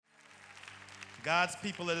God's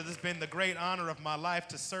people, it has been the great honor of my life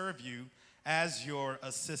to serve you as your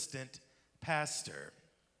assistant pastor.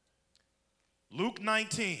 Luke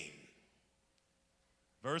 19,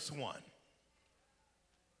 verse 1.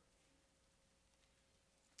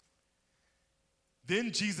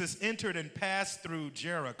 Then Jesus entered and passed through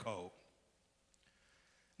Jericho.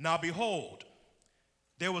 Now behold,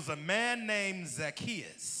 there was a man named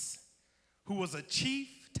Zacchaeus, who was a chief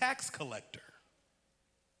tax collector,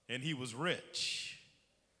 and he was rich.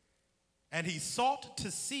 And he sought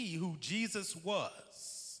to see who Jesus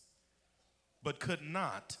was, but could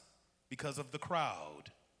not because of the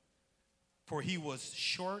crowd, for he was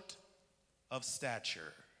short of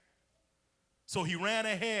stature. So he ran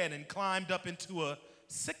ahead and climbed up into a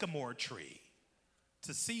sycamore tree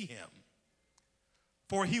to see him,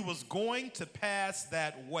 for he was going to pass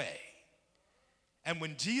that way. And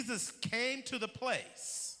when Jesus came to the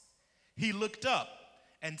place, he looked up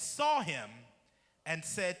and saw him and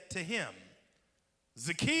said to him,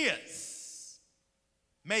 Zacchaeus,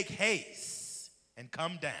 make haste and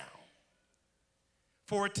come down,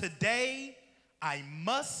 for today I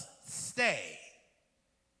must stay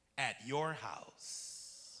at your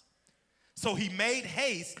house. So he made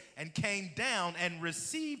haste and came down and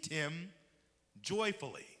received him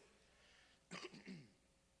joyfully.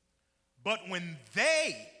 But when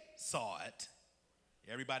they saw it,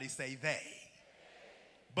 everybody say they.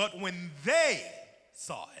 But when they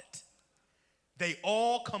saw it, they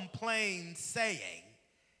all complained, saying,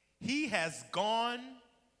 he has gone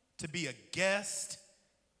to be a guest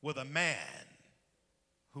with a man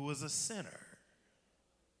who is a sinner.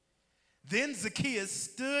 Then Zacchaeus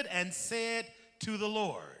stood and said to the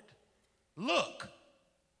Lord, look,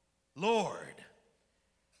 Lord,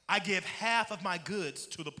 I give half of my goods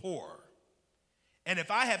to the poor. And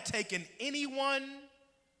if I have taken anyone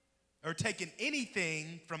or taken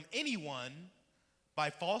anything from anyone by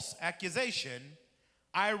false accusation,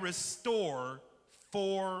 I restore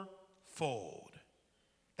fourfold.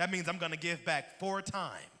 That means I'm going to give back 4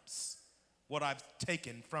 times what I've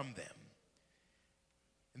taken from them.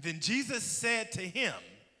 And then Jesus said to him,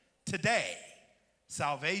 today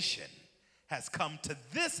salvation has come to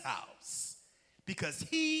this house, because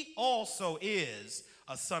he also is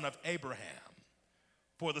a son of Abraham.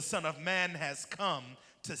 For the Son of Man has come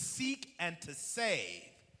to seek and to save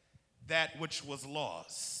that which was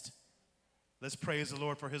lost. Let's praise the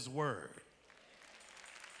Lord for his word.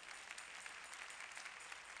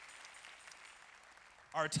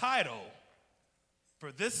 Our title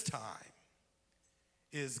for this time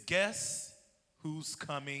is Guess Who's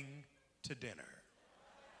Coming to Dinner?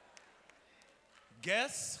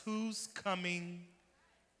 Guess who's coming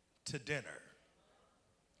to dinner?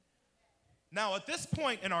 Now, at this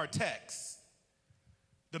point in our text,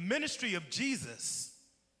 the ministry of Jesus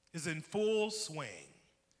is in full swing.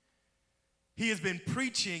 He has been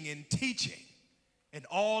preaching and teaching in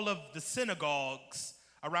all of the synagogues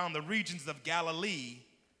around the regions of Galilee,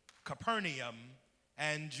 Capernaum,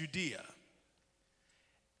 and Judea.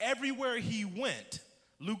 Everywhere he went,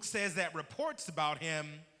 Luke says that reports about him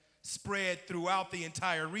spread throughout the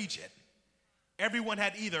entire region. Everyone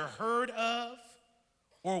had either heard of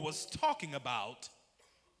or was talking about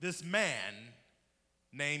this man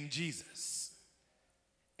named Jesus.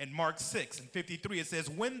 In Mark 6:53, it says,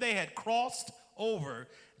 when they had crossed over,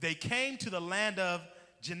 they came to the land of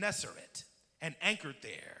Gennesaret and anchored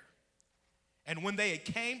there. And when they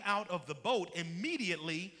came out of the boat,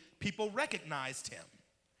 immediately people recognized him.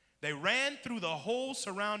 They ran through the whole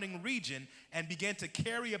surrounding region and began to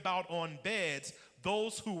carry about on beds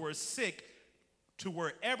those who were sick to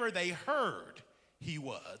wherever they heard he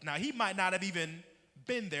was. Now, he might not have even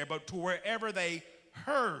been there, but to wherever they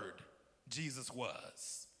heard Jesus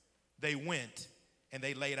was, they went and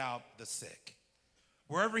they laid out the sick.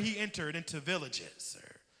 Wherever he entered, into villages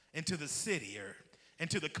or into the city or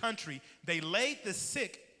into the country, they laid the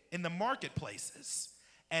sick in the marketplaces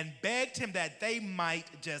and begged him that they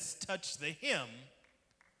might just touch the hem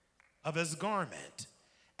of his garment.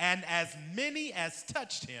 And as many as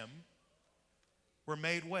touched him were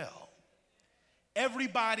made well.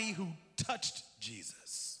 Everybody who touched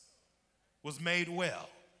Jesus was made well.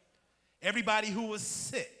 Everybody who was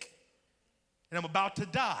sick and I'm about to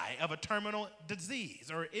die of a terminal disease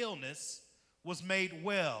or illness was made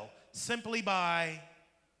well simply by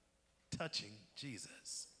touching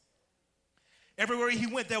Jesus. Everywhere he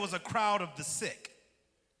went, there was a crowd of the sick,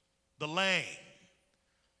 the lame,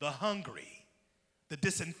 the hungry, the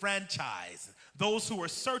disenfranchised, those who were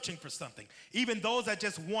searching for something, even those that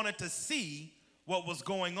just wanted to see what was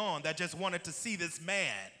going on, that just wanted to see this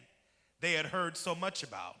man they had heard so much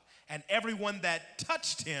about. And everyone that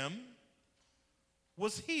touched him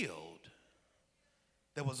was healed,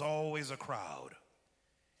 there was always a crowd.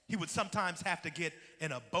 He would sometimes have to get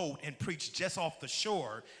in a boat and preach just off the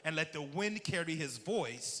shore and let the wind carry his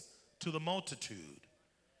voice to the multitude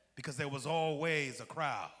because there was always a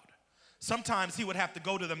crowd. Sometimes he would have to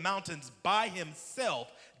go to the mountains by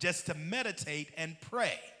himself just to meditate and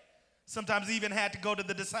pray. Sometimes he even had to go to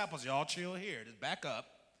the disciples. Y'all chill here. Just back up.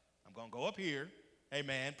 I'm going to go up here.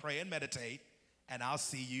 Amen. Pray and meditate, and I'll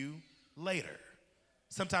see you later.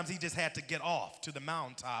 Sometimes he just had to get off to the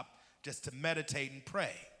mountaintop just to meditate and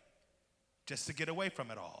pray, just to get away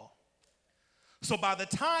from it all. So by the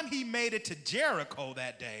time he made it to Jericho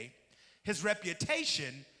that day, his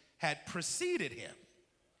reputation had preceded him.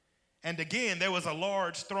 And again, there was a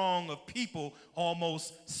large throng of people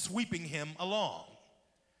almost sweeping him along.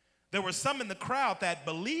 There were some in the crowd that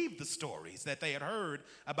believed the stories that they had heard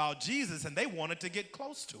about Jesus, and they wanted to get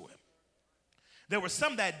close to him. There were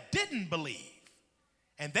some that didn't believe,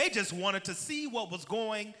 and they just wanted to see what was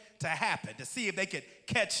going to happen, to see if they could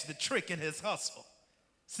catch the trick in his hustle,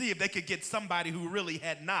 see if they could get somebody who really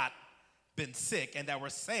had not been sick and that were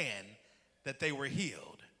saying that they were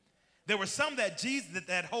healed. There were some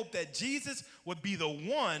that hoped that Jesus would be the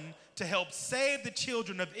one to help save the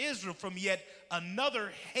children of Israel from yet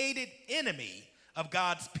another hated enemy of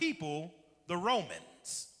God's people, the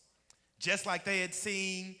Romans. Just like they had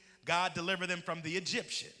seen God deliver them from the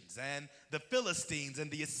Egyptians and the Philistines and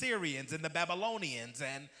the Assyrians and the Babylonians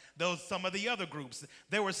and some of the other groups.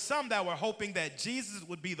 There were some that were hoping that Jesus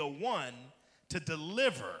would be the one to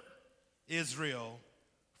deliver Israel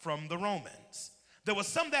from the Romans. There were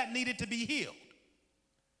some that needed to be healed.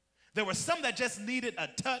 There were some that just needed a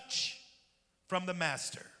touch from the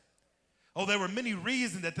master. Oh, there were many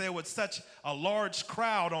reasons that there was such a large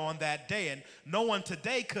crowd on that day, and no one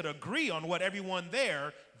today could agree on what everyone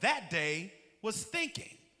there that day was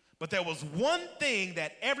thinking. But there was one thing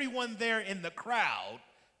that everyone there in the crowd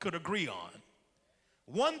could agree on.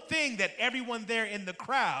 One thing that everyone there in the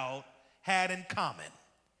crowd had in common.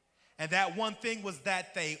 And that one thing was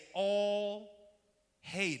that they all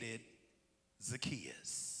hated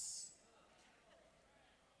Zacchaeus.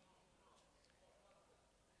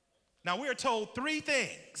 Now, we are told three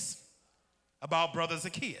things about brother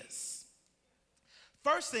Zacchaeus.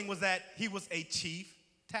 First thing was that he was a chief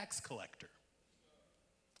tax collector.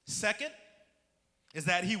 Second is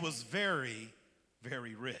that he was very,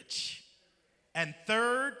 very rich. And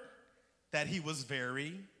third, that he was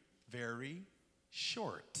very, very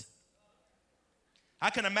short. I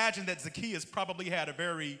can imagine that Zacchaeus probably had a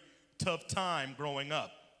very tough time growing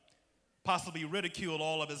up, possibly ridiculed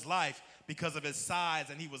all of his life because of his size,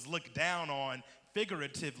 and he was looked down on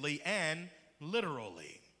figuratively and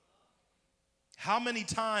literally. How many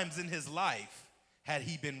times in his life had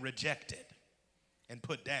he been rejected and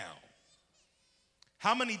put down?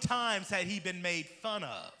 How many times had he been made fun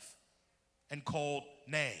of and called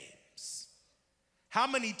names? How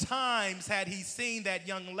many times had he seen that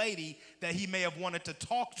young lady that he may have wanted to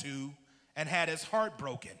talk to and had his heart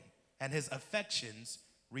broken and his affections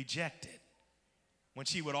rejected? When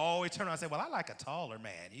she would always turn around and say, well, I like a taller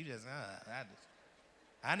man.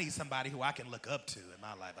 I need somebody who I can look up to in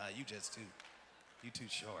my life. You too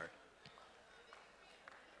short.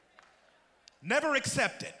 Never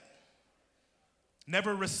accepted.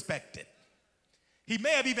 Never respected. He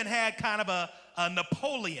may have even had kind of a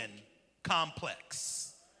Napoleon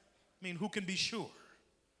complex. I mean, who can be sure?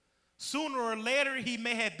 Sooner or later, he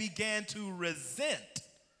may have began to resent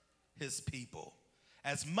his people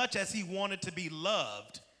as much as he wanted to be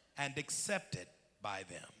loved and accepted by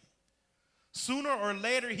them. Sooner or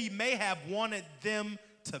later, he may have wanted them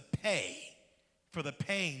to pay for the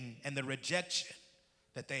pain and the rejection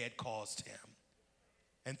that they had caused him.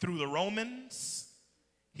 And through the Romans,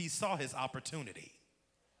 he saw his opportunity.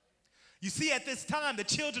 You see, at this time, the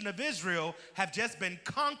children of Israel have just been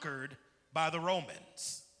conquered by the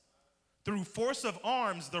Romans. Through force of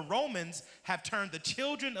arms, the Romans have turned the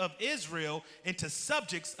children of Israel into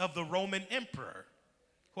subjects of the Roman emperor,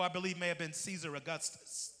 who I believe may have been Caesar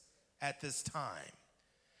Augustus at this time.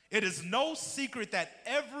 It is no secret that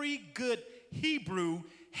every good Hebrew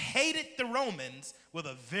hated the Romans with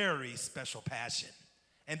a very special passion,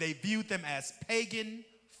 and they viewed them as pagan,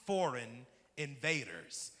 foreign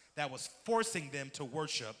invaders that was forcing them to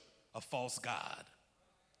worship a false god.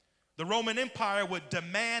 The Roman Empire would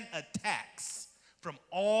demand a tax from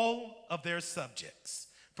all of their subjects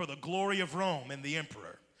for the glory of Rome and the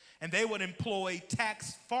emperor. And they would employ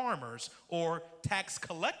tax farmers or tax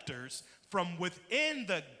collectors from within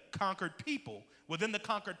the conquered people, within the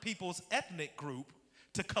conquered people's ethnic group,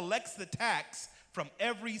 to collect the tax from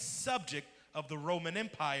every subject of the Roman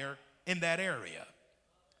Empire in that area.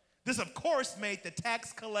 This, of course, made the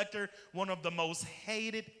tax collector one of the most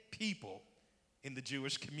hated people in the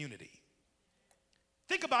Jewish community.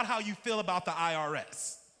 Think about how you feel about the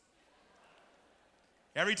IRS.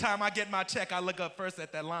 Every time I get my check, I look up first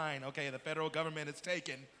at that line. Okay, the federal government is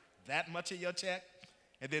taking that much of your check,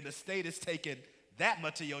 and then the state is taking that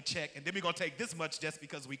much of your check, and then we're going to take this much just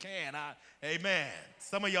because we can. Amen.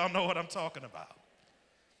 Some of y'all know what I'm talking about.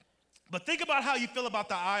 But think about how you feel about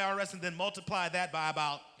the IRS and then multiply that by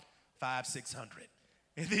about 500-600.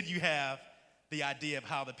 And then you have the idea of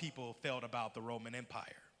how the people felt about the Roman Empire.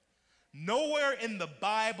 Nowhere in the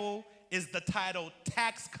Bible is the title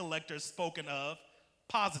tax collector spoken of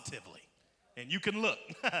positively. And you can look.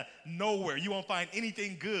 Nowhere. You won't find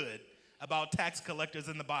anything good about tax collectors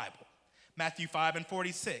in the Bible. Matthew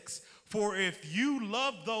 5:46. For if you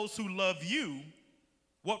love those who love you,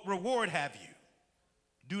 what reward have you?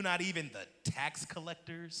 Do not even the tax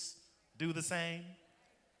collectors do the same?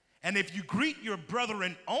 And if you greet your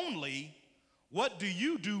brethren only, what do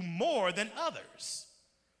you do more than others?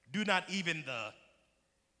 Do not even the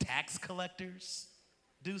tax collectors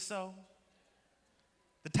do so?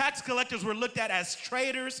 The tax collectors were looked at as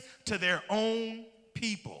traitors to their own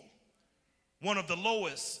people, one of the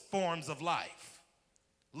lowest forms of life.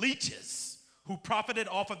 Leeches who profited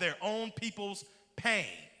off of their own people's pain.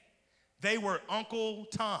 They were Uncle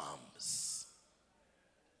Toms.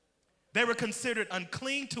 They were considered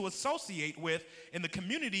unclean to associate with in the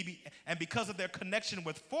community, and because of their connection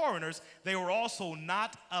with foreigners, they were also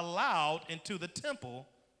not allowed into the temple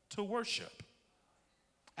to worship,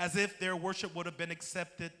 as if their worship would have been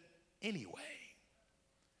accepted anyway.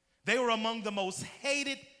 They were among the most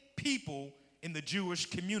hated people in the Jewish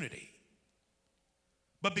community.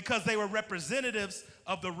 But because they were representatives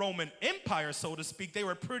of the Roman Empire, so to speak, they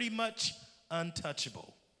were pretty much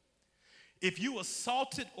untouchable. If you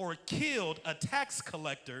assaulted or killed a tax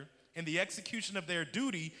collector in the execution of their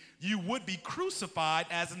duty, you would be crucified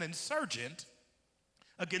as an insurgent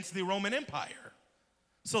against the Roman Empire.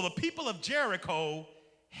 So the people of Jericho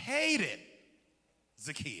hated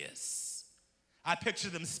Zacchaeus. I picture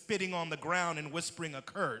them spitting on the ground and whispering a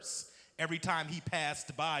curse every time he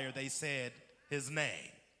passed by or they said his name.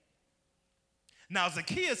 Now,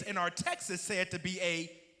 Zacchaeus in our text is said to be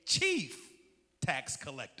a chief tax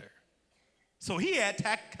collector. So he had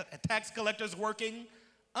tax collectors working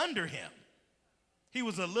under him. He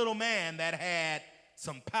was a little man that had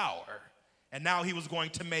some power, and now he was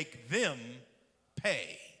going to make them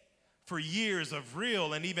pay for years of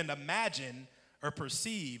real and even imagined or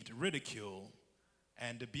perceived ridicule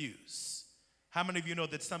and abuse. How many of you know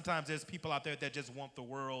that sometimes there's people out there that just want the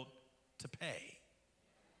world to pay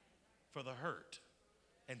for the hurt?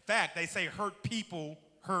 In fact, they say hurt people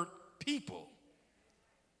hurt people.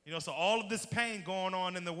 You know, so all of this pain going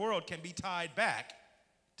on in the world can be tied back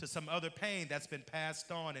to some other pain that's been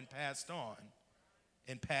passed on and passed on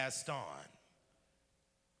and passed on.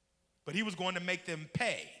 But he was going to make them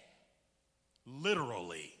pay,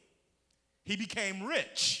 literally. He became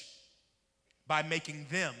rich by making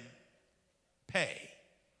them pay.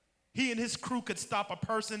 He and his crew could stop a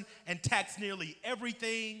person and tax nearly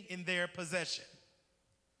everything in their possession.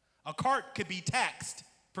 A cart could be taxed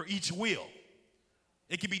for each wheel.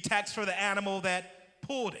 It could be taxed for the animal that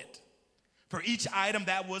pulled it, for each item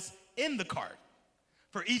that was in the cart,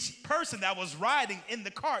 for each person that was riding in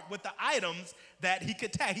the cart with the items that he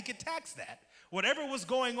could tax. He could tax that. Whatever was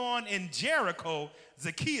going on in Jericho,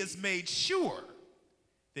 Zacchaeus made sure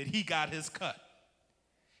that he got his cut.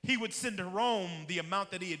 He would send to Rome the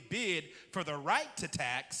amount that he had bid for the right to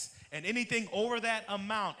tax, and anything over that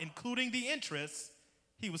amount, including the interest,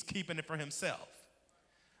 he was keeping it for himself.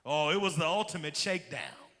 Oh, it was the ultimate shakedown,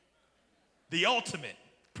 the ultimate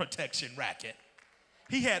protection racket.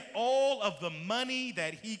 He had all of the money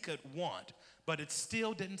that he could want, but it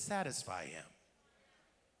still didn't satisfy him.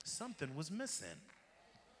 Something was missing.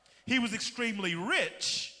 He was extremely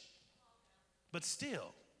rich, but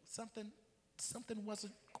still, something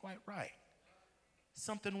wasn't quite right.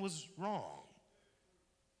 Something was wrong.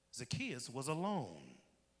 Zacchaeus was alone.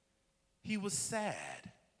 He was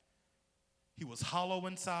sad. He was hollow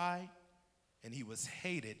inside, and he was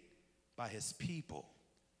hated by his people.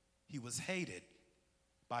 He was hated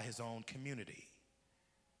by his own community.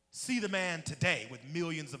 See the man today with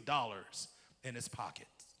millions of dollars in his pockets.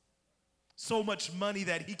 So much money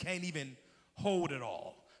that he can't even hold it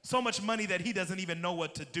all. So much money that he doesn't even know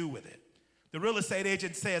what to do with it. The real estate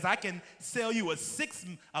agent says, I can sell you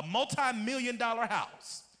a multi-million-dollar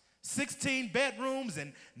house, 16 bedrooms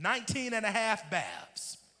and 19 and a half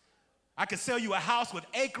baths. I can sell you a house with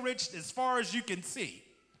acreage as far as you can see,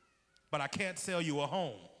 but I can't sell you a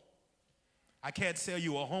home. I can't sell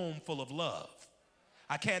you a home full of love.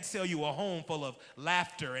 I can't sell you a home full of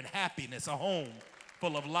laughter and happiness, a home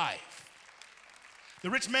full of life. The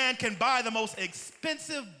rich man can buy the most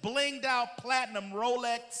expensive, blinged out platinum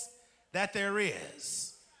Rolex that there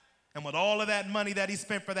is. And with all of that money that he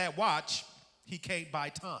spent for that watch, he can't buy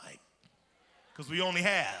time. Because we only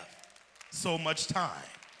have so much time.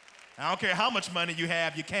 I don't care how much money you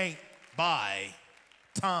have, you can't buy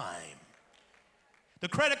time. The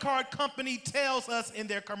credit card company tells us in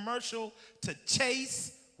their commercial to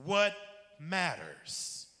chase what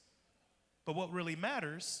matters. But what really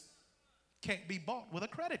matters can't be bought with a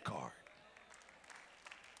credit card.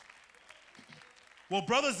 Well,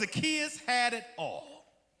 brother Zacchaeus had it all.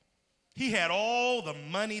 He had all the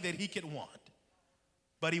money that he could want,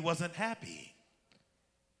 but he wasn't happy.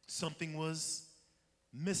 Something was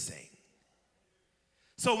missing.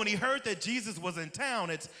 So when he heard that Jesus was in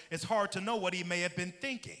town, it's hard to know what he may have been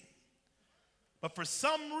thinking. But for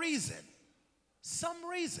some reason,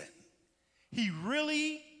 he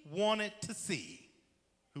really wanted to see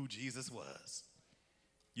who Jesus was.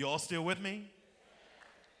 You all still with me?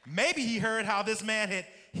 Maybe he heard how this man had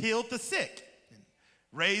healed the sick, and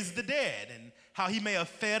raised the dead, and how he may have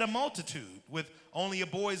fed a multitude with only a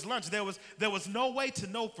boy's lunch. There was no way to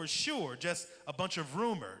know for sure, just a bunch of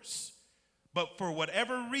rumors. But for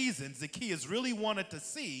whatever reason, Zacchaeus really wanted to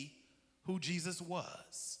see who Jesus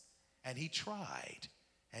was. And he tried,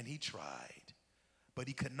 but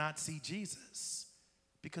he could not see Jesus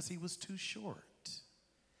because he was too short.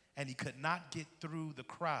 And he could not get through the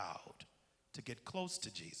crowd to get close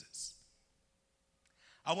to Jesus.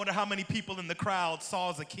 I wonder how many people in the crowd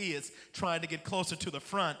saw Zacchaeus trying to get closer to the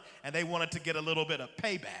front, and they wanted to get a little bit of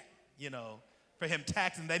payback, for him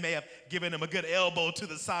taxing. They may have given him a good elbow to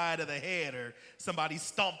the side of the head, or somebody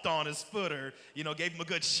stomped on his foot, or, gave him a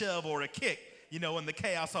good shove or a kick, in the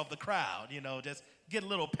chaos of the crowd, just get a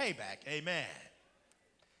little payback, amen.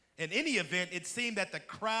 In any event, it seemed that the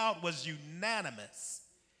crowd was unanimous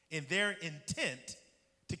in their intent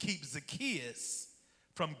to keep Zacchaeus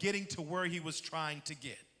from getting to where he was trying to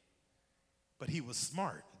get. But he was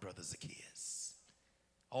smart, brother Zacchaeus.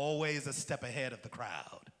 Always a step ahead of the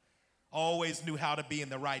crowd. Always knew how to be in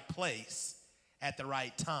the right place at the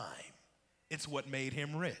right time. It's what made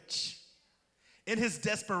him rich. In his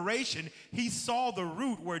desperation, he saw the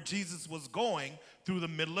route where Jesus was going through the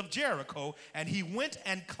middle of Jericho, and he went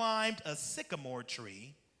and climbed a sycamore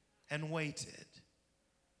tree and waited.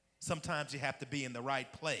 Sometimes you have to be in the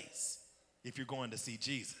right place if you're going to see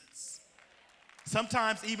Jesus.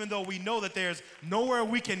 Sometimes, even though we know that there's nowhere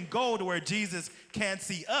we can go to where Jesus can't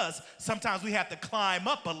see us, sometimes we have to climb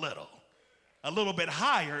up a little bit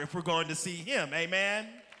higher if we're going to see him, amen?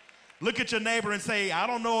 Look at your neighbor and say, I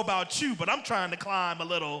don't know about you, but I'm trying to climb a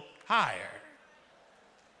little higher.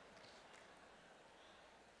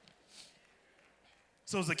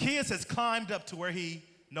 So Zacchaeus has climbed up to where he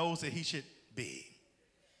knows that he should be.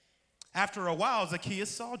 After a while, Zacchaeus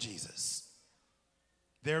saw Jesus.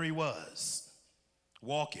 There he was,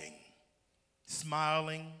 walking,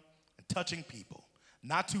 smiling, and touching people,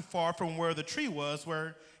 not too far from where the tree was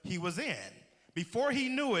where he was in. Before he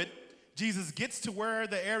knew it, Jesus gets to where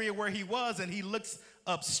the area where he was, and he looks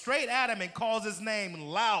up straight at him and calls his name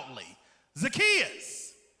loudly,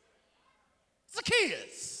 Zacchaeus,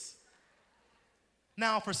 Zacchaeus.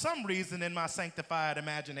 Now, for some reason in my sanctified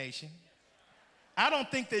imagination, I don't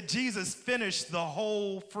think that Jesus finished the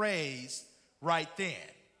whole phrase right then.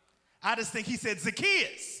 I just think he said,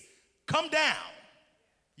 Zacchaeus, come down.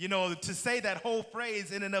 To say that whole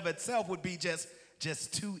phrase in and of itself would be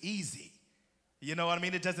just too easy. You know what I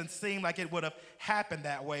mean? It doesn't seem like it would have happened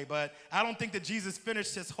that way, but I don't think that Jesus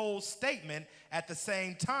finished his whole statement at the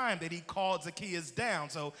same time that he called Zacchaeus down.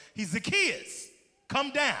 So he's, Zacchaeus, come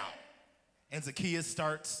down. And Zacchaeus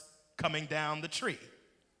starts coming down the tree.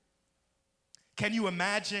 Can you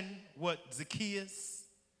imagine what Zacchaeus,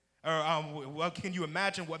 can you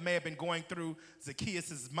imagine what may have been going through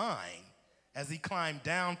Zacchaeus' mind as he climbed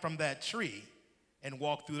down from that tree and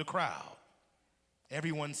walked through the crowd?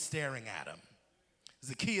 Everyone's staring at him.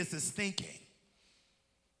 Zacchaeus is thinking,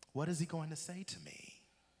 what is he going to say to me?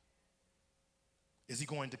 Is he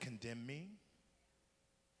going to condemn me?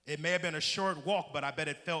 It may have been a short walk, but I bet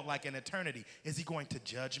it felt like an eternity. Is he going to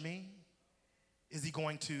judge me? Is he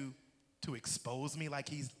going to expose me like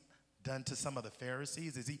he's done to some of the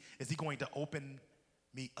Pharisees? Is he going to open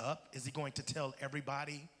me up? Is he going to tell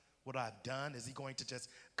everybody what I've done? Is he going to just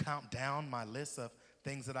count down my list of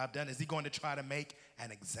things that I've done? Is he going to try to make an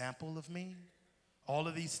example of me? All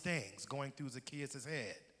of these things going through Zacchaeus'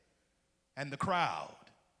 head. And the crowd,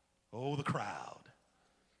 oh, the crowd.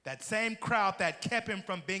 That same crowd that kept him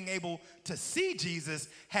from being able to see Jesus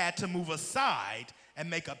had to move aside and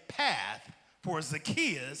make a path for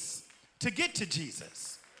Zacchaeus to get to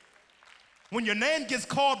Jesus. When your name gets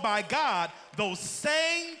called by God, those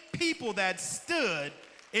same people that stood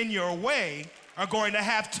in your way are going to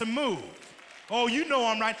have to move. Oh, you know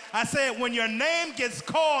I'm right. I said when your name gets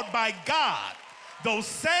called by God, those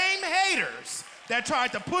same haters that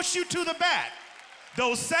tried to push you to the back,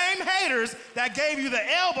 those same haters that gave you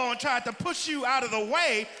the elbow and tried to push you out of the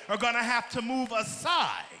way are going to have to move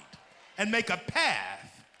aside and make a path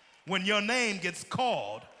when your name gets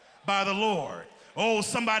called by the Lord. Oh,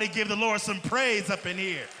 somebody give the Lord some praise up in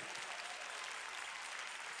here.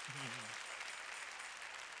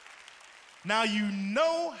 Now you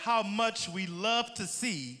know how much we love to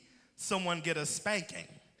see someone get a spanking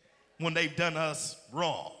when they've done us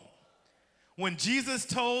wrong. When Jesus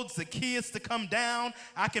told Zacchaeus to come down,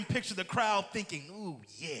 I can picture the crowd thinking, ooh,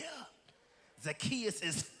 yeah, Zacchaeus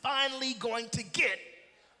is finally going to get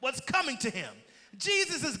what's coming to him.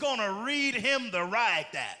 Jesus is going to read him the riot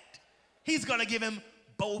act. He's going to give him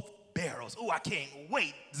both barrels. Ooh, I can't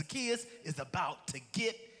wait. Zacchaeus is about to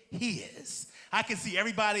get his. I can see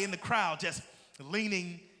everybody in the crowd just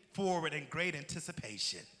leaning forward in great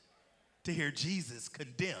anticipation to hear Jesus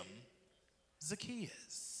condemn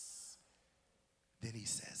Zacchaeus. Then he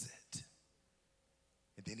says it.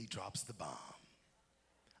 And then he drops the bomb.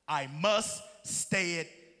 I must stay at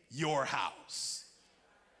your house.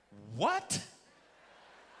 What?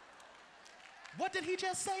 What did he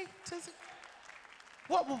just say?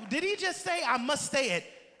 What did he just say? I must stay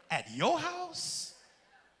at your house?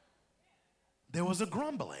 There was a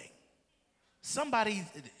grumbling. Somebody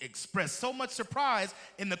expressed so much surprise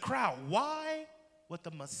in the crowd. Why would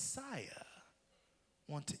the Messiah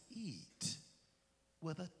want to eat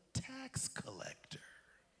with a tax collector?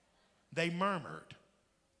 They murmured.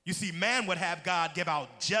 You see, man would have God give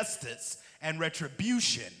out justice and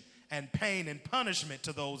retribution and pain and punishment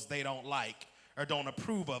to those they don't like or don't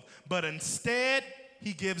approve of. But instead,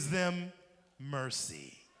 he gives them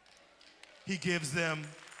mercy. He gives them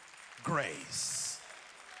grace.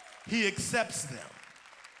 He accepts them.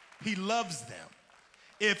 He loves them.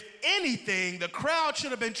 If anything, the crowd should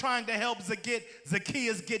have been trying to help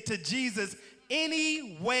Zacchaeus get to Jesus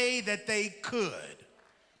any way that they could.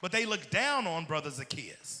 But they looked down on brother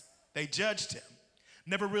Zacchaeus. They judged him,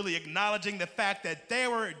 never really acknowledging the fact that they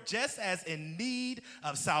were just as in need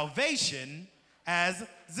of salvation as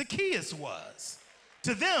Zacchaeus was.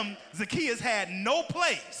 To them, Zacchaeus had no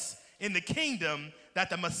place in the kingdom that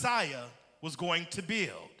the Messiah was going to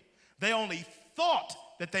build. They only thought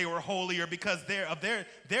that they were holier because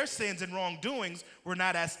their sins and wrongdoings were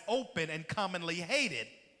not as open and commonly hated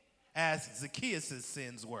as Zacchaeus'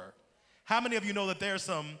 sins were. How many of you know that there are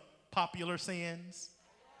some popular sins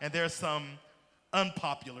and there are some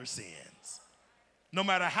unpopular sins? No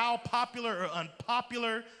matter how popular or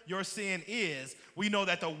unpopular your sin is, we know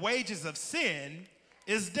that the wages of sin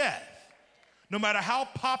is death. No matter how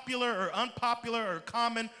popular or unpopular or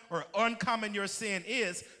common or uncommon your sin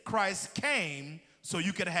is, Christ came so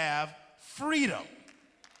you could have freedom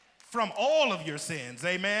from all of your sins.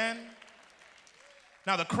 Amen?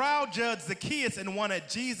 Now, the crowd judged Zacchaeus and wanted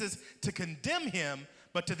Jesus to condemn him,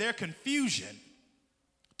 but to their confusion,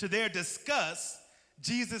 to their disgust,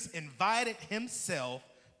 Jesus invited himself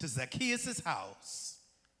to Zacchaeus' house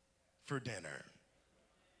for dinner.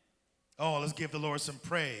 Oh, let's give the Lord some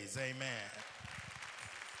praise. Amen.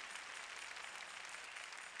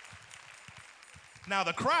 Now,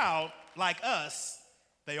 the crowd, like us,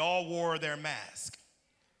 they all wore their mask.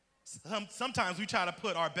 Sometimes we try to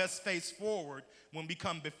put our best face forward when we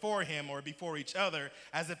come before him or before each other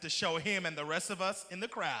as if to show him and the rest of us in the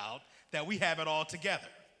crowd that we have it all together.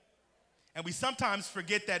 And we sometimes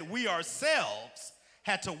forget that we ourselves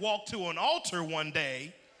had to walk to an altar one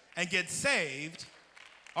day and get saved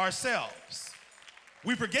ourselves.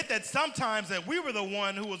 We forget that sometimes that we were the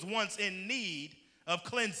one who was once in need of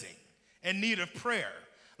cleansing, in need of prayer.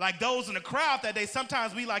 Like those in the crowd that day,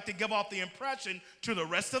 sometimes we like to give off the impression to the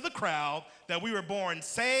rest of the crowd that we were born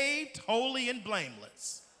saved, holy, and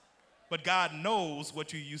blameless. But God knows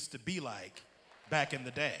what you used to be like back in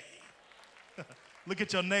the day. Look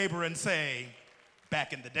at your neighbor and say,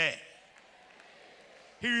 back in the day.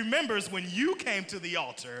 He remembers when you came to the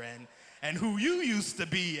altar and who you used to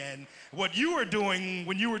be and what you were doing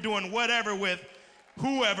when you were doing whatever with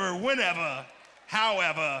whoever, whenever,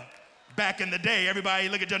 however, back in the day. Everybody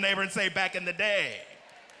look at your neighbor and say, back in the day.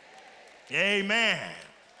 Amen.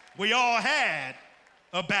 We all had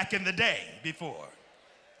a back in the day before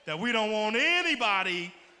that we don't want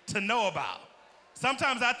anybody to know about.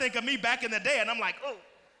 Sometimes I think of me back in the day and I'm like, oh,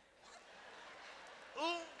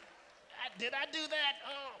 ooh, did I do that?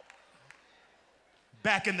 Oh.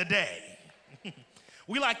 Back in the day.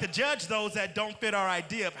 We like to judge those that don't fit our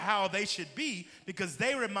idea of how they should be because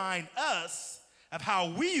they remind us of how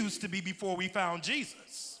we used to be before we found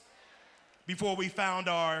Jesus, before we found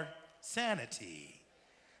our sanity.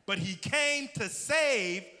 But he came to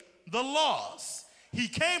save the lost. He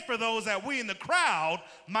came for those that we in the crowd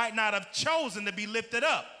might not have chosen to be lifted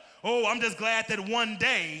up. Oh, I'm just glad that one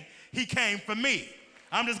day he came for me.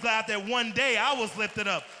 I'm just glad that one day I was lifted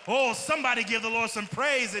up. Oh, somebody give the Lord some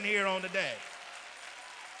praise in here on the day.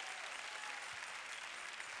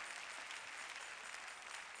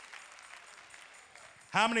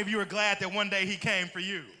 How many of you are glad that one day he came for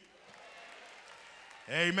you?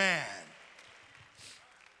 Amen.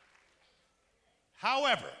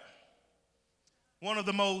 However, one of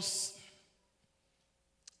the most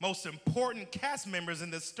important cast members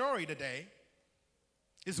in this story today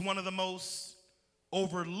is one of the most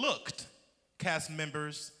overlooked cast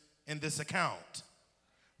members in this account.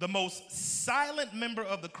 The most silent member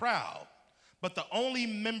of the crowd, but the only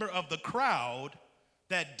member of the crowd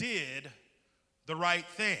that did the right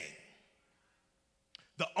thing.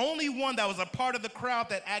 The only one that was a part of the crowd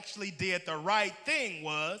that actually did the right thing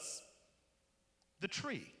was the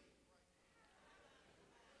tree.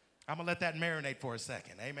 I'm gonna let that marinate for a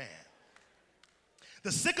second, amen.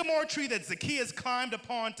 The sycamore tree that Zacchaeus climbed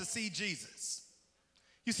upon to see Jesus.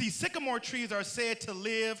 You see, sycamore trees are said to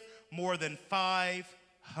live more than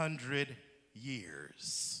 500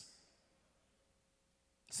 years.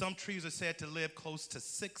 Some trees are said to live close to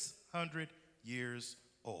 600 years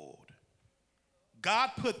old.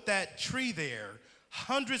 God put that tree there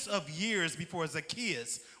hundreds of years before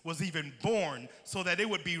Zacchaeus was even born so that it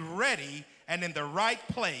would be ready and in the right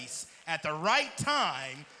place at the right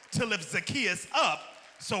time to lift Zacchaeus up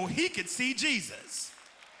so he could see Jesus.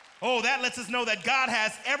 Oh, that lets us know that God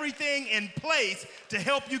has everything in place to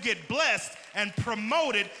help you get blessed and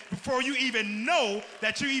promoted before you even know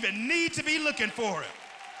that you even need to be looking for him.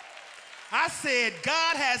 I said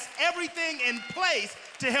God has everything in place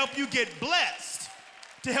to help you get blessed,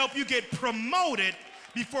 to help you get promoted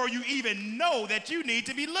before you even know that you need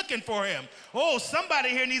to be looking for him. Oh, somebody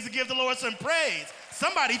here needs to give the Lord some praise.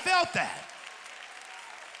 Somebody felt that.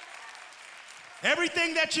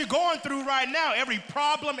 Everything that you're going through right now, every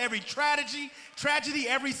problem, every tragedy,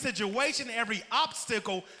 every situation, every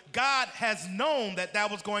obstacle, God has known that that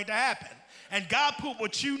was going to happen. And God put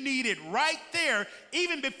what you needed right there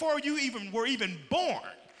even before you were born,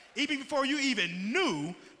 even before you even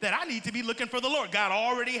knew that I need to be looking for the Lord. God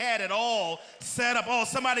already had it all set up. Oh,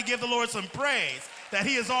 somebody give the Lord some praise that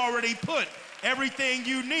he has already put everything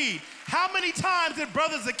you need. How many times did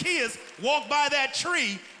Brother Zacchaeus walk by that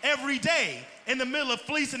tree every day in the middle of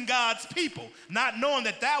fleecing God's people, not knowing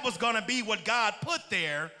that that was going to be what God put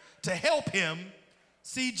there to help him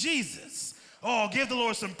see Jesus? Oh, give the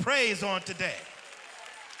Lord some praise on today.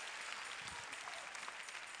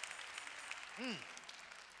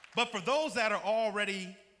 But for those that are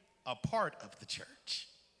already a part of the church,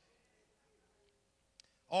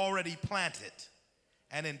 already planted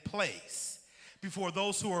and in place, before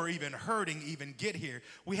those who are even hurting even get here,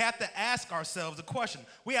 we have to ask ourselves a question.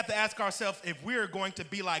 We have to ask ourselves if we're going to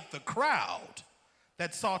be like the crowd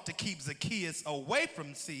that sought to keep Zacchaeus away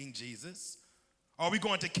from seeing Jesus. Are we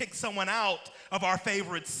going to kick someone out of our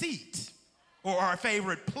favorite seat or our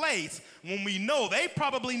favorite place when we know they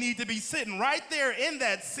probably need to be sitting right there in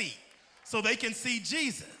that seat so they can see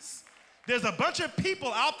Jesus? There's a bunch of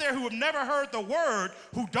people out there who have never heard the word,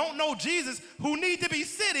 who don't know Jesus, who need to be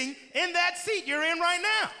sitting in that seat you're in right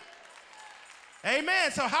now.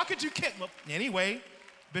 Amen. So how could you kick? Well, anyway,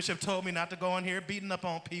 Bishop told me not to go in here beating up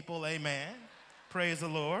on people. Amen. Praise the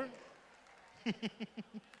Lord.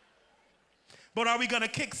 But are we going to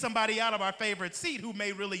kick somebody out of our favorite seat who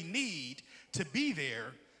may really need to be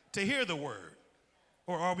there to hear the word?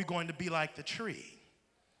 Or are we going to be like the tree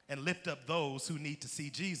and lift up those who need to see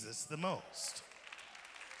Jesus the most?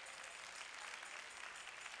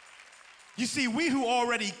 You see, we who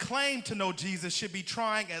already claim to know Jesus should be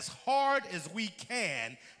trying as hard as we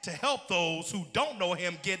can to help those who don't know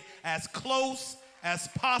him get as close as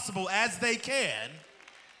possible as they can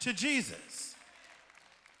to Jesus.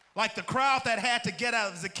 Like the crowd that had to get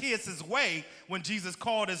out of Zacchaeus' way when Jesus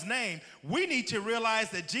called his name, we need to realize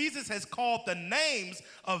that Jesus has called the names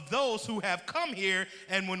of those who have come here,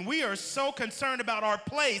 and when we are so concerned about our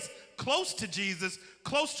place close to Jesus,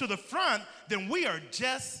 close to the front, then we are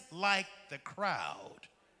just like the crowd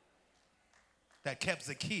that kept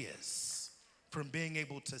Zacchaeus from being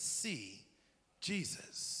able to see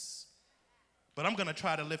Jesus. But I'm going to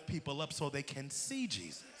try to lift people up so they can see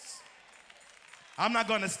Jesus. I'm not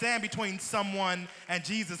going to stand between someone and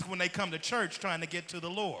Jesus when they come to church trying to get to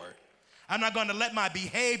the Lord. I'm not going to let my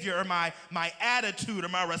behavior or my attitude or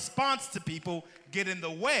my response to people get in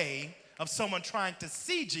the way of someone trying to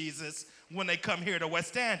see Jesus when they come here to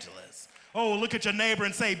West Angeles. Oh, look at your neighbor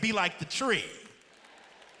and say, be like the tree.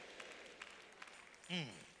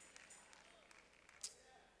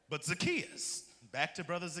 But Zacchaeus, back to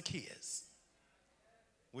Brother Zacchaeus.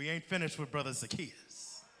 We ain't finished with Brother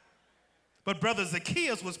Zacchaeus. But Brother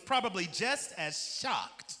Zacchaeus was probably just as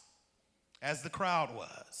shocked as the crowd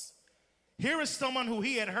was. Here is someone who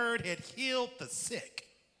he had heard had healed the sick,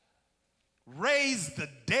 raised the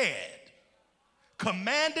dead,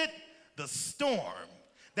 commanded the storm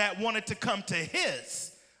that wanted to come to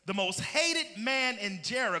the most hated man in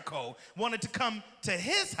Jericho, wanted to come to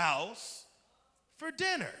his house for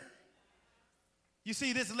dinner. You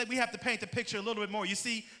see, we have to paint the picture a little bit more. You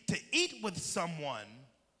see, to eat with someone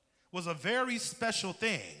was a very special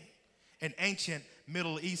thing in ancient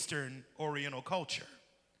Middle Eastern Oriental culture.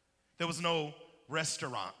 There was no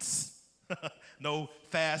restaurants, no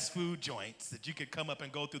fast food joints that you could come up and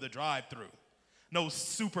go through the drive-thru, no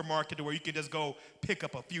supermarket where you could just go pick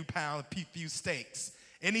up a few steaks.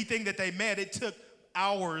 Anything that they made, it took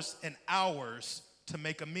hours and hours to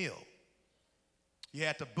make a meal. You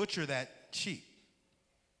had to butcher that sheep,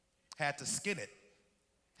 had to skin it,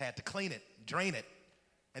 had to clean it, drain it,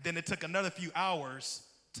 and then it took another few hours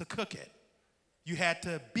to cook it. You had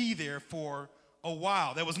to be there for a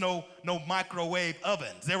while. There was no microwave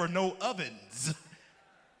ovens. There were no ovens,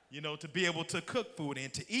 to be able to cook food.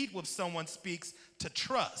 And to eat with someone speaks to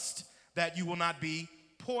trust that you will not be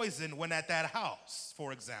poisoned when at that house,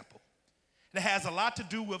 for example. It has a lot to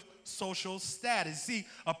do with social status. See,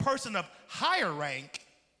 a person of higher rank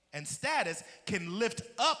and status can lift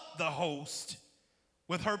up the host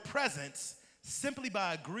with her presence simply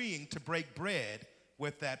by agreeing to break bread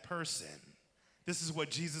with that person. This is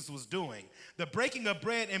what Jesus was doing. The breaking of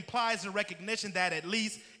bread implies a recognition that at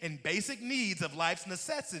least in basic needs of life's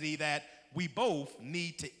necessity that we both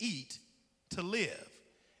need to eat to live.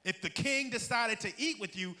 If the king decided to eat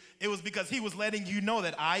with you, it was because he was letting you know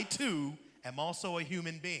that I too am also a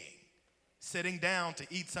human being. Sitting down to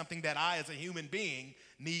eat something that I as a human being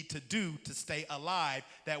need to do to stay alive,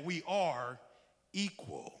 that we are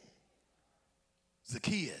equal.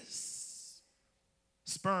 Zacchaeus,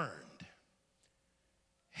 spurned,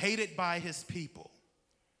 hated by his people,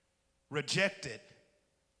 rejected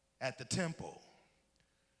at the temple,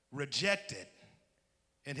 rejected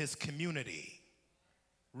in his community,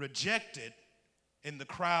 rejected in the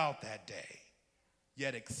crowd that day,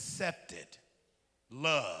 yet accepted,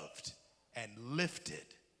 loved, and lifted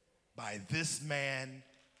by this man,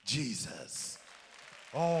 Jesus.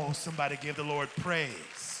 Oh, somebody give the Lord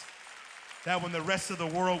praise. That when the rest of the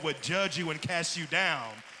world would judge you and cast you down,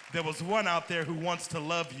 there was one out there who wants to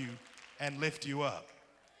love you and lift you up.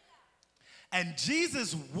 And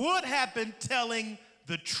Jesus would have been telling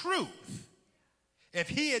the truth if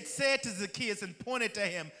he had said to Zacchaeus and pointed to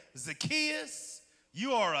him, Zacchaeus,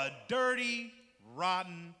 you are a dirty,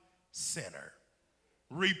 rotten sinner.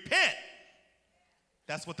 Repent.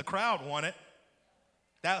 That's what the crowd wanted.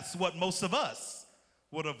 That's what most of us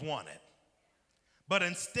would have wanted. But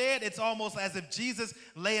instead, it's almost as if Jesus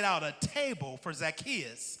laid out a table for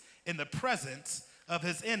Zacchaeus in the presence of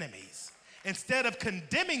his enemies. Instead of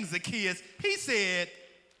condemning Zacchaeus, he said,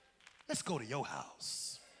 let's go to your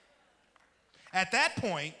house. At that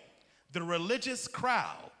point, the religious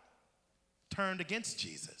crowd turned against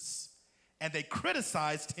Jesus, and they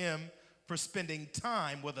criticized him for spending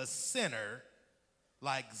time with a sinner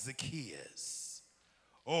like Zacchaeus.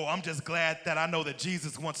 Oh, I'm just glad that I know that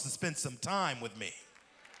Jesus wants to spend some time with me.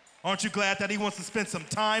 Aren't you glad that he wants to spend some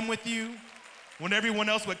time with you when everyone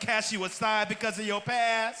else would cast you aside because of your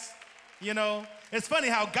past? It's funny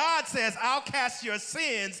how God says, I'll cast your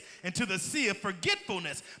sins into the sea of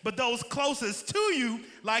forgetfulness, but those closest to you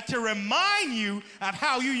like to remind you of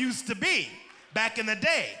how you used to be back in the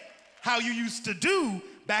day, how you used to do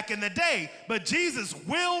back in the day. But Jesus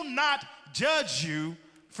will not judge you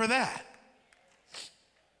for that.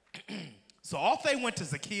 So off they went to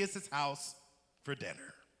Zacchaeus' house for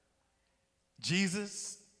dinner.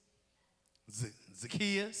 Jesus,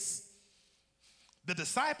 Zacchaeus, the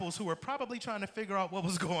disciples who were probably trying to figure out what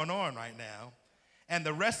was going on right now, and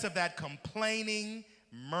the rest of that complaining,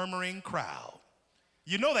 murmuring crowd.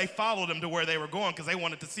 They followed him to where they were going because they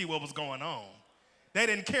wanted to see what was going on. They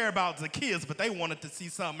didn't care about Zacchaeus, but they wanted to see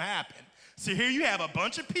something happen. So here you have a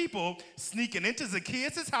bunch of people sneaking into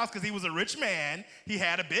Zacchaeus' house because he was a rich man. He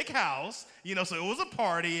had a big house, so it was a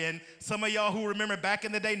party. And some of y'all who remember back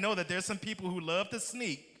in the day know that there's some people who love to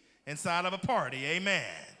sneak inside of a party, amen.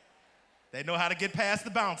 They know how to get past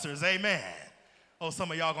the bouncers, amen. Oh,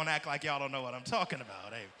 some of y'all gonna act like y'all don't know what I'm talking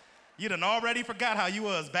about. Hey, you done already forgot how you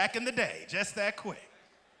was back in the day, just that quick.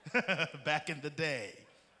 Back in the day.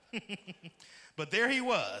 But there he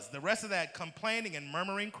was, the rest of that complaining and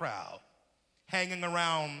murmuring crowd, hanging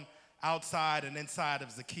around outside and inside of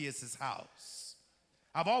Zacchaeus' house.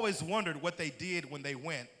 I've always wondered what they did when they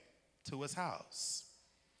went to his house.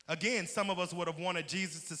 Again, some of us would have wanted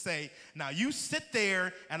Jesus to say, now you sit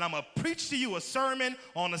there and I'm going to preach to you a sermon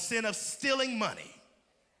on the sin of stealing money.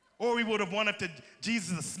 Or we would have wanted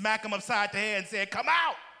Jesus to smack him upside the head and say, come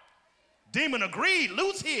out. Demon agreed,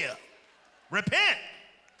 loose here. Repent.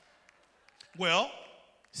 Well,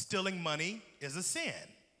 stealing money is a sin.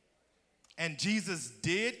 And Jesus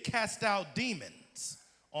did cast out demons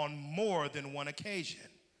on more than one occasion.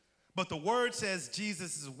 But the word says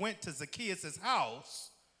Jesus went to Zacchaeus' house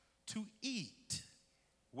to eat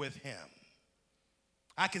with him.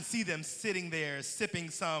 I can see them sitting there sipping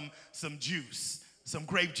some juice, some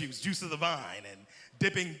grape juice, juice of the vine, and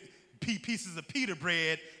dipping pieces of pita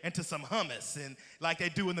bread into some hummus, and like they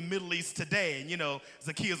do in the Middle East today. And you know,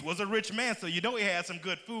 Zacchaeus was a rich man, so you know he had some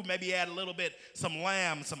good food. Maybe he had a little bit, some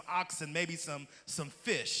lamb, some oxen, maybe some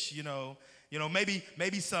fish,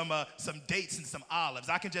 maybe some dates and some olives.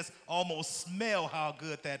 I can just almost smell how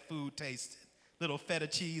good that food tasted. Little feta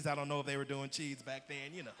cheese. I don't know if they were doing cheese back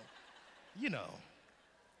then, you know.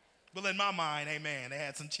 Well, in my mind, amen, they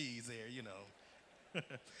had some cheese there,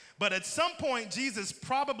 But at some point, Jesus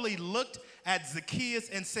probably looked at Zacchaeus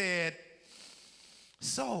and said,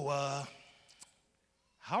 so,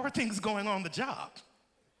 how are things going on the job?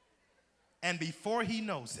 And before he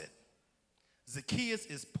knows it, Zacchaeus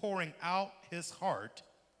is pouring out his heart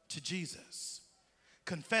to Jesus,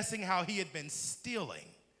 confessing how he had been stealing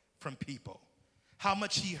from people, how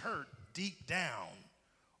much he hurt deep down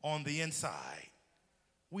on the inside.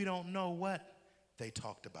 We don't know what they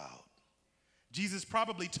talked about. Jesus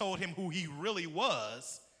probably told him who he really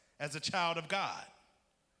was as a child of God.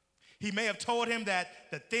 He may have told him that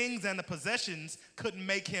the things and the possessions couldn't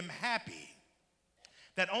make him happy,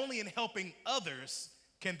 that only in helping others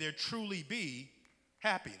can there truly be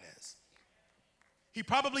happiness. He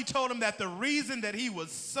probably told him that the reason that he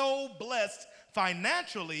was so blessed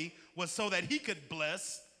financially was so that he could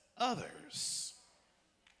bless others.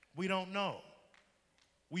 We don't know.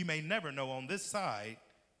 We may never know on this side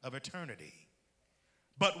of eternity.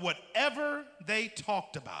 But whatever they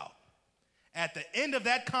talked about, at the end of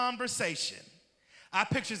that conversation, I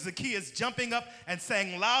picture Zacchaeus jumping up and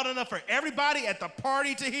saying loud enough for everybody at the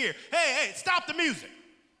party to hear, hey, stop the music.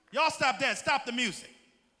 Y'all stop that, stop the music.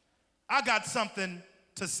 I got something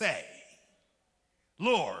to say.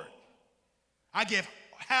 Lord, I give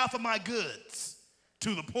half of my goods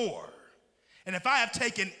to the poor. And if I have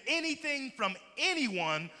taken anything from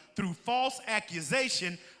anyone through false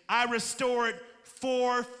accusation, I restore it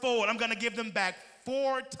fourfold. I'm going to give them back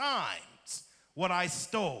 4 times what I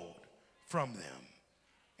stole from them.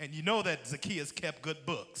 And you know that Zacchaeus kept good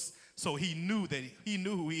books, so he knew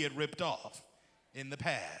who he had ripped off in the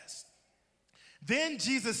past. Then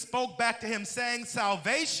Jesus spoke back to him saying,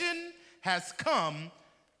 salvation has come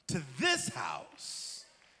to this house.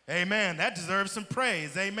 Amen. That deserves some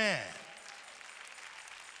praise. Amen.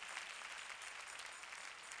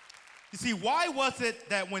 You see, why was it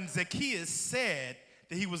that when Zacchaeus said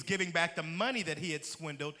that he was giving back the money that he had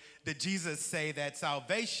swindled, did Jesus say that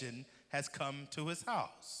salvation has come to his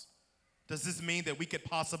house? Does this mean that we could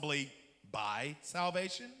possibly buy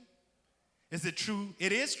salvation? Is it true?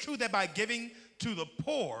 It is true that by giving to the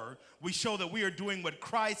poor, we show that we are doing what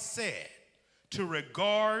Christ said, to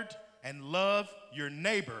regard and love your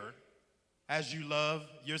neighbor as you love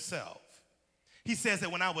yourself. He says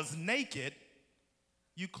that when I was naked,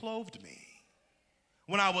 you clothed me.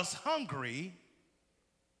 When I was hungry,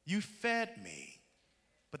 you fed me.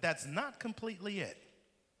 But that's not completely it.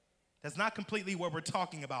 That's not completely what we're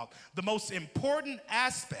talking about. The most important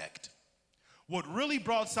aspect, what really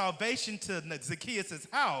brought salvation to Zacchaeus'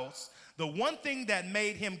 house, the one thing that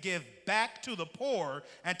made him give back to the poor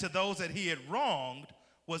and to those that he had wronged,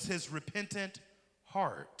 was his repentant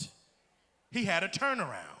heart. He had a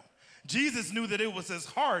turnaround. Jesus knew that it was his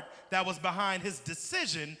heart that was behind his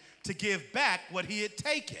decision to give back what he had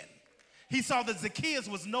taken. He saw that Zacchaeus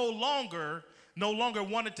was no longer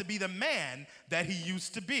wanted to be the man that he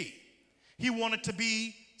used to be. He wanted to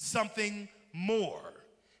be something more.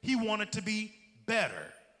 He wanted to be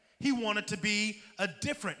better. He wanted to be a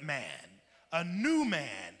different man, a new man.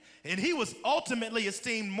 And he was ultimately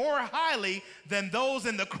esteemed more highly than those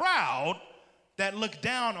in the crowd that looked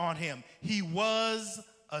down on him. He was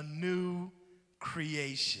a new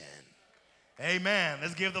creation. Amen.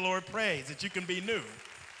 Let's give the Lord praise that you can be new.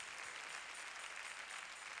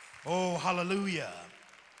 Oh, hallelujah.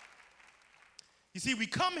 You see, we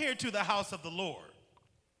come here to the house of the Lord,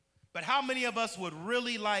 but how many of us would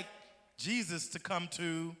really like Jesus to come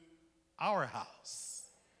to our house?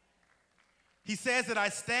 He says that I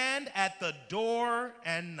stand at the door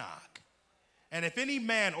and knock. And if any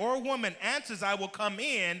man or woman answers, I will come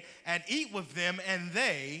in and eat with them and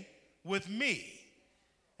they with me.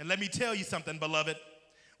 And let me tell you something, beloved.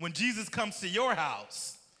 When Jesus comes to your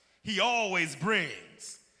house, he always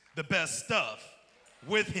brings the best stuff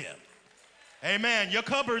with him. Amen. Your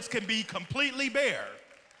cupboards can be completely bare.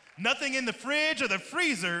 Nothing in the fridge or the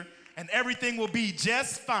freezer, and everything will be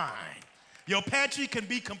just fine. Your pantry can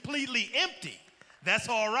be completely empty. That's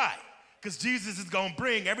all right, because Jesus is going to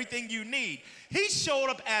bring everything you need. He showed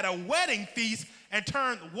up at a wedding feast and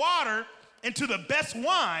turned water into the best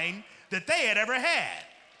wine that they had ever had.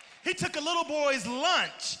 He took a little boy's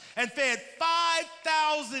lunch and fed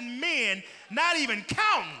 5,000 men, not even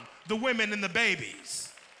counting the women and the babies.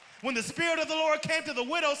 When the Spirit of the Lord came to the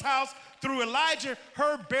widow's house through Elijah,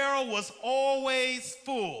 her barrel was always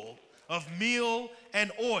full of meal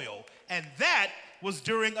and oil, and that was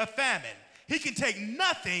during a famine. He can take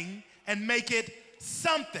nothing and make it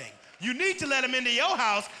something. You need to let him into your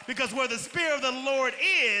house, because where the Spirit of the Lord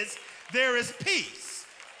is, there is peace.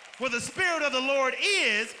 Where the Spirit of the Lord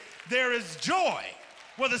is, there is joy.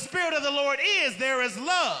 Where the Spirit of the Lord is, there is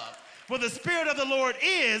love. Where the Spirit of the Lord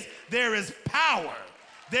is, there is power.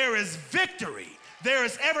 There is victory. There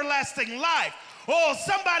is everlasting life. Oh,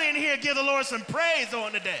 somebody in here give the Lord some praise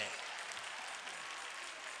on today.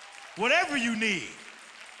 Whatever you need,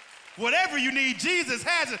 Jesus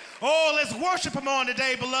has it. Oh, let's worship him on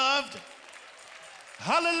today, beloved.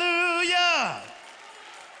 Hallelujah.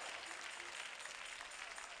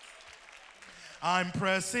 I'm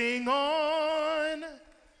pressing on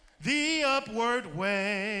the upward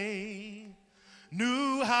way.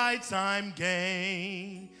 New heights I'm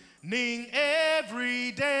gaining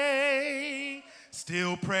every day.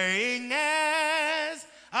 Still praying as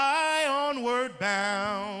I onward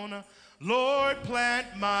bound. Lord,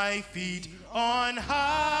 plant my feet on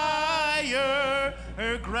higher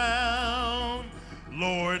ground.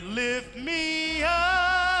 Lord, lift me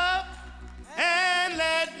up and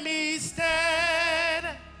let me stand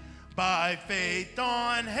by faith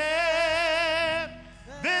on heaven's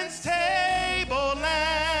tableland,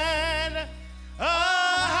 a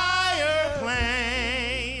higher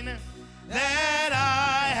plane that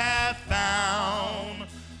I have found.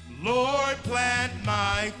 Lord, plant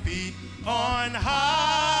my feet on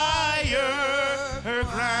higher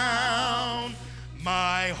ground.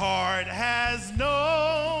 My heart has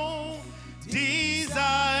no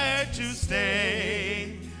desire to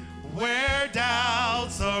stay where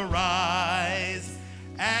doubts arise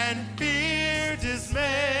and fear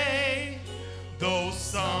dismay, though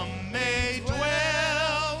some may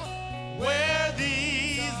dwell where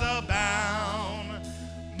these abound.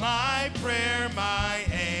 My prayer, my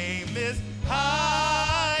aim is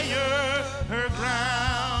higher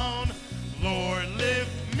ground. Lord,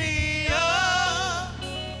 lift me up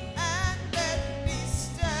and let me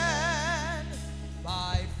stand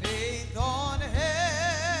by faith on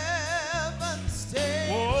heaven's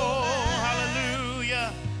table. Oh,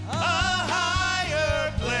 hallelujah. A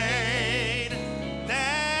higher plane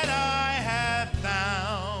that I have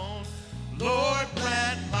found. Lord,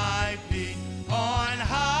 plant my feet on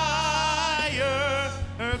higher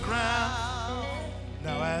ground.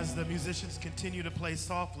 Now, as the musicians continue to play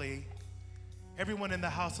softly, everyone in the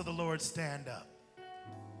house of the Lord stand up.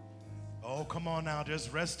 Oh, come on now,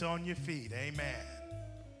 just rest on your feet. Amen.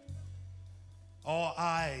 All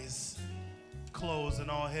eyes closed and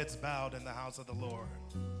all heads bowed in the house of the Lord.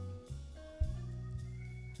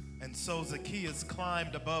 And so Zacchaeus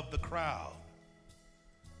climbed above the crowd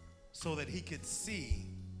so that he could see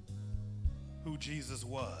who Jesus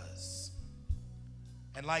was.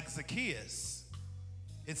 And like Zacchaeus,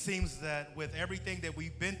 it seems that with everything that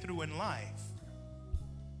we've been through in life,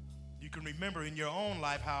 you can remember in your own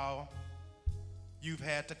life how you've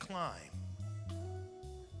had to climb.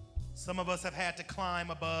 Some of us have had to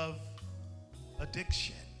climb above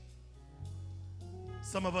addiction.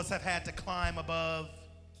 Some of us have had to climb above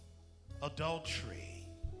adultery.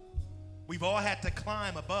 We've all had to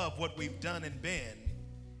climb above what we've done and been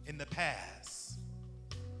in the past.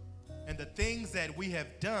 And the things that we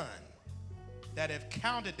have done that have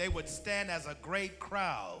counted, they would stand as a great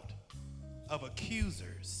crowd of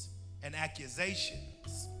accusers and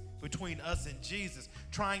accusations between us and Jesus,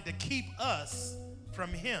 trying to keep us from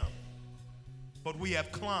him. But we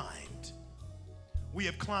have climbed We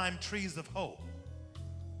have climbed trees of hope.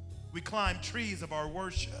 We climb trees of our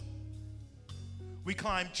worship. We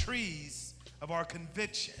climb trees of our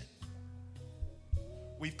conviction.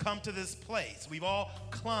 We've come to this place. We've all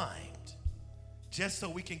climbed just so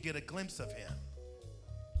we can get a glimpse of him.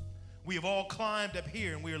 We have all climbed up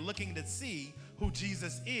here and we are looking to see who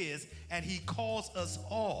Jesus is, and he calls us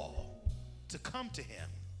all to come to him.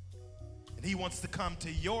 And he wants to come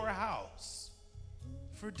to your house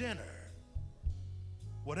for dinner.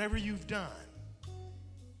 Whatever you've done,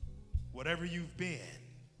 whatever you've been,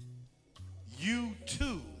 you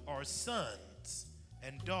too are sons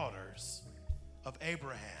and daughters of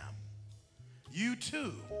Abraham. You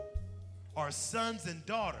too are sons and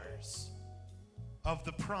daughters of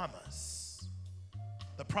the promise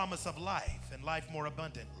of life and life more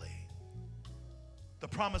abundantly, the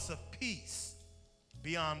promise of peace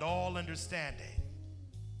beyond all understanding,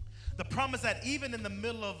 the promise that even in the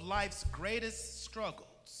middle of life's greatest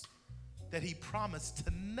struggles, that he promised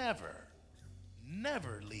to never,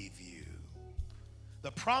 never leave you,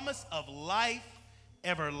 the promise of life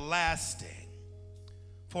everlasting.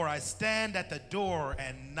 For I stand at the door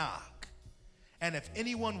and knock, and if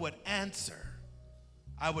anyone would answer,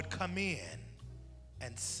 I would come in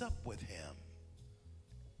and sup with him,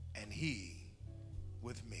 and he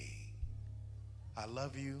with me. I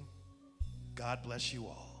love you. God bless you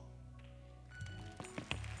all.